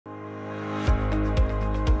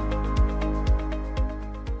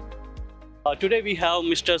Today we have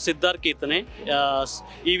Mr. Siddharth Kirtane,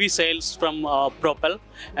 EV sales from Propel,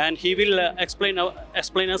 and he will explain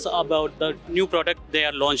us about the new product they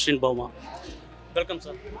are launched in bauma. Welcome,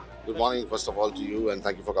 sir. Good morning, first of all, to you, and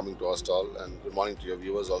thank you for coming to our stall, and good morning to your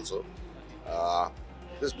viewers also.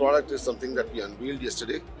 This product is something that we unveiled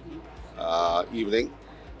yesterday evening.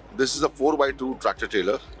 This is a 4x2 tractor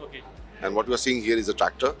trailer. Okay. And what you are seeing here is a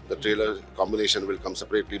tractor. The trailer combination will come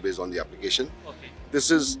separately based on the application. Okay.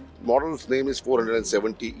 This is, model's name is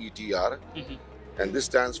 470 ETR, and this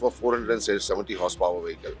stands for 470 horsepower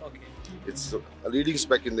vehicle. Okay. It's a leading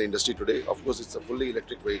spec in the industry today. Of course, it's a fully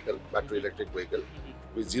electric vehicle, battery electric vehicle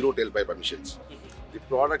with zero tailpipe emissions. The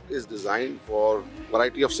product is designed for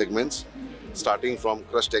variety of segments, starting from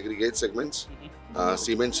crushed aggregate segments,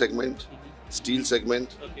 cement segment, steel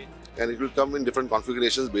segment, and it will come in different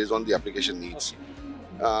configurations based on the application needs.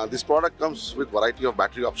 This product comes with variety of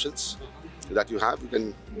battery options that you have.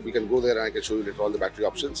 We can go there and I can show you later all the battery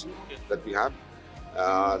options that we have.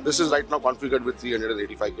 This is right now configured with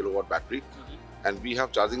 385 kilowatt battery, and we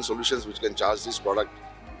have charging solutions which can charge this product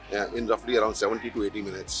in roughly around 70 to 80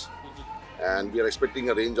 minutes. And we are expecting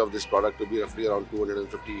a range of this product to be roughly around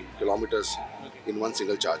 250 kilometers in one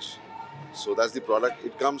single charge. So that's the product.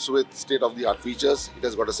 It comes with state-of-the-art features. It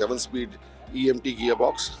has got a 7-speed EMT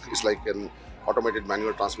gearbox. It's like an automated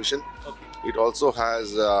manual transmission. It also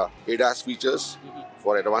has ADAS features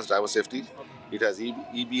for advanced driver safety. It has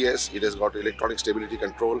EBS. It has got electronic stability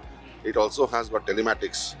control. It also has got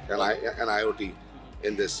telematics and IoT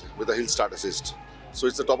in this with a hill start assist. So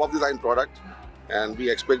it's a top-of-the-line product, and we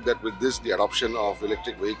expect that with this, the adoption of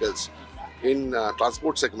electric vehicles in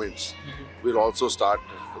transport segments will also start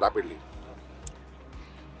rapidly.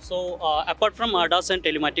 So, apart from ADAS and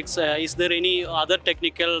telematics, is there any other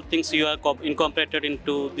technical things you have incorporated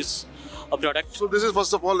into this product? So this is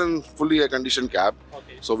first of all in fully air-conditioned cab,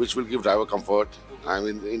 Okay. so which will give driver comfort. I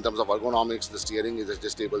mean, in terms of ergonomics, the steering is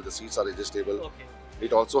adjustable, the seats are adjustable. Okay.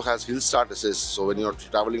 It also has hill start assist, so when you're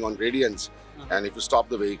traveling on gradients and if you stop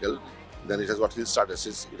the vehicle, then it has got hill start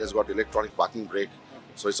assist. It has got electronic parking brake,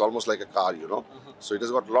 so it's almost like a car, you know. So it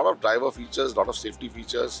has got a lot of driver features, a lot of safety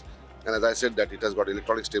features. And as I said, that it has got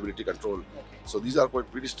electronic stability control. So these are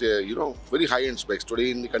quite pretty, very high-end specs. Today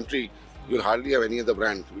in the country, you'll hardly have any other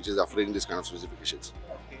brand which is offering this kind of specifications.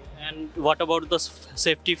 And what about the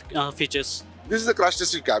safety features? This is a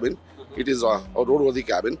crash-tested cabin. It is a roadworthy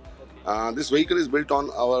cabin. This vehicle is built on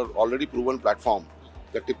our already proven platform,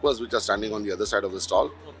 the tippers which are standing on the other side of the stall.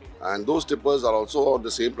 And those tippers are also on the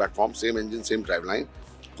same platform, same engine, same driveline,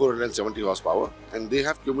 470 horsepower. And they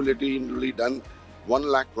have cumulatively done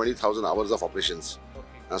 1,20,000 hours of operations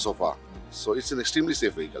so far. So it's an extremely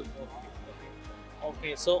safe vehicle.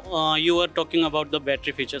 Okay, so you were talking about the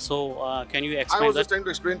battery feature. So can you explain I was that? just trying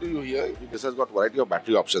to explain to you here. This has got variety of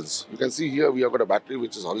battery options. You can see here we have got a battery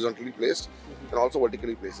which is horizontally placed and also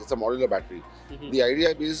vertically placed. It's a modular battery. The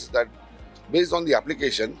idea is that based on the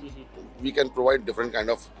application, we can provide different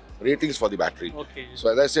kind of ratings for the battery. Okay. So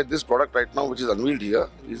as I said, this product right now which is unveiled here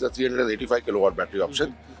is a 385 kilowatt battery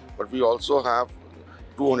option, but we also have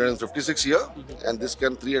 256 here, and this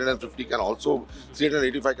 385 can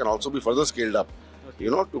also be further scaled up,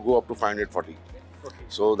 you know, to go up to 540.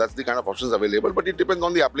 So that's the kind of options available, but it depends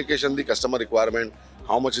on the application, the customer requirement,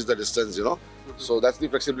 how much is the distance, you know. So that's the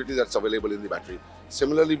flexibility that's available in the battery.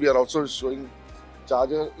 Similarly, we are also showing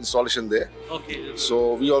charger installation there. Okay.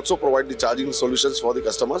 So we also provide the charging solutions for the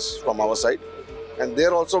customers from our side, and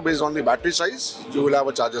there also based on the battery size, you will have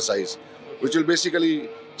a charger size, which will basically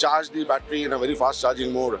charge the battery in a very fast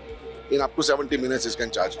charging mode. In up to 70 minutes it can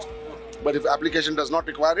charge. But if application does not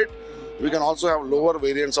require it, we can also have lower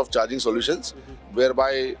variants of charging solutions,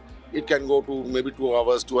 whereby it can go to maybe 2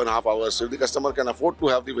 hours, 2.5 hours. So if the customer can afford to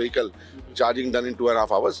have the vehicle charging done in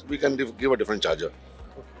 2.5 hours, we can give a different charger.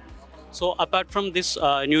 So apart from this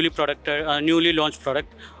newly launched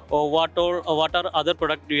product, what are other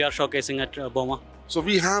products you are showcasing at bauma? So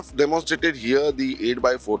we have demonstrated here the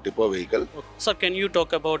 8x4 tipper vehicle. Sir, can you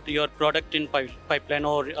talk about your product in pipeline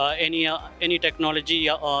or any technology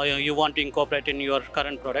you want to incorporate in your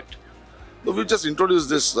current product? So we just introduced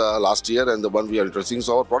this last year, and the one we are introducing.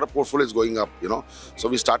 So our product portfolio is going up, you know. So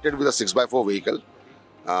we started with a 6x4 vehicle,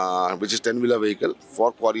 which is 10-wheeler vehicle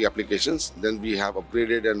for quarry applications. Then we have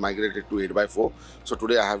upgraded and migrated to 8x4. So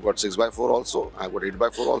today I have got 6x4 also, I have got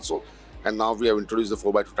 8x4 also, and now we have introduced the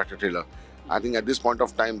 4x2 tractor trailer. I think at this point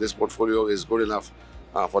of time, this portfolio is good enough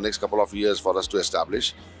for next couple of years for us to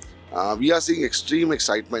establish. We are seeing extreme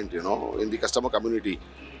excitement, you know, in the customer community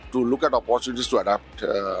to look at opportunities to adapt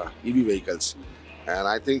EV vehicles. And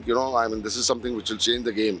I think, you know, I mean, this is something which will change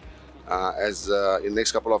the game as in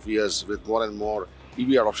next couple of years with more and more EV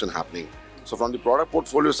adoption happening. So from the product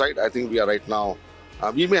portfolio side, I think we are right now,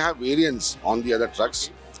 we may have variants on the other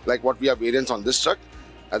trucks, like what we have variants on this truck.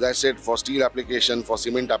 As I said, for steel application, for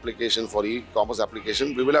cement application, for e-commerce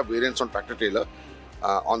application, we will have variants on tractor trailer.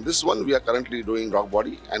 On this one, we are currently doing rock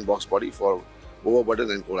body and box body for overburden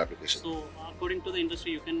and coal application. So according to the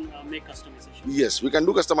industry, you can make customization. Yes, we can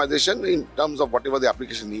do customization in terms of whatever the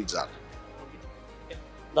application needs are. Okay.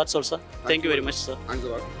 That's all, sir. Thank you very much, sir. Thanks a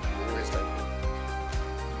lot.